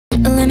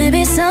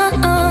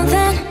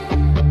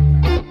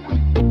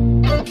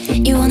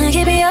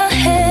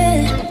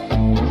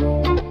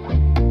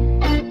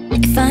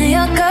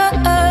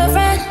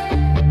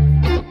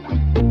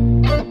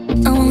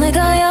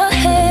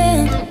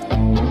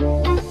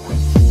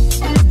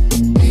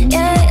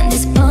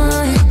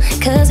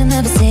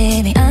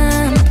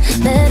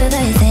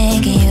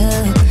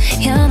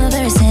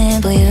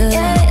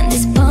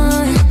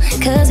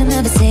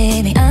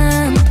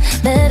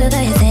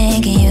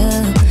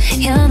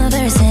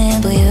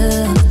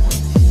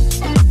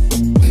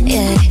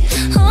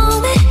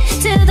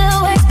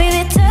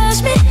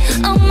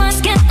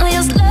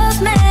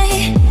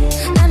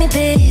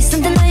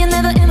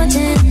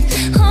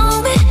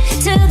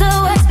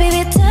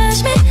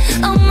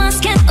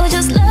or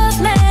just love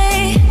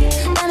me.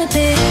 Let me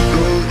be.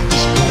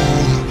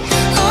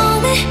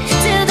 Hold me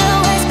till the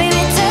waist,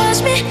 baby, touch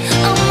me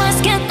on my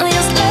skin or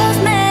just love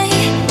me.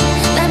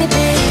 Let me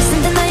be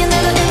something that you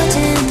never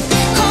imagined.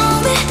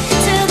 Hold me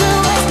till the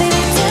waist,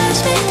 baby, touch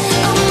me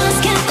on my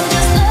skin or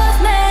just love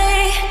me.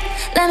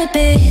 Let me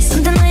be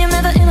something that you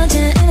never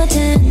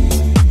imagined.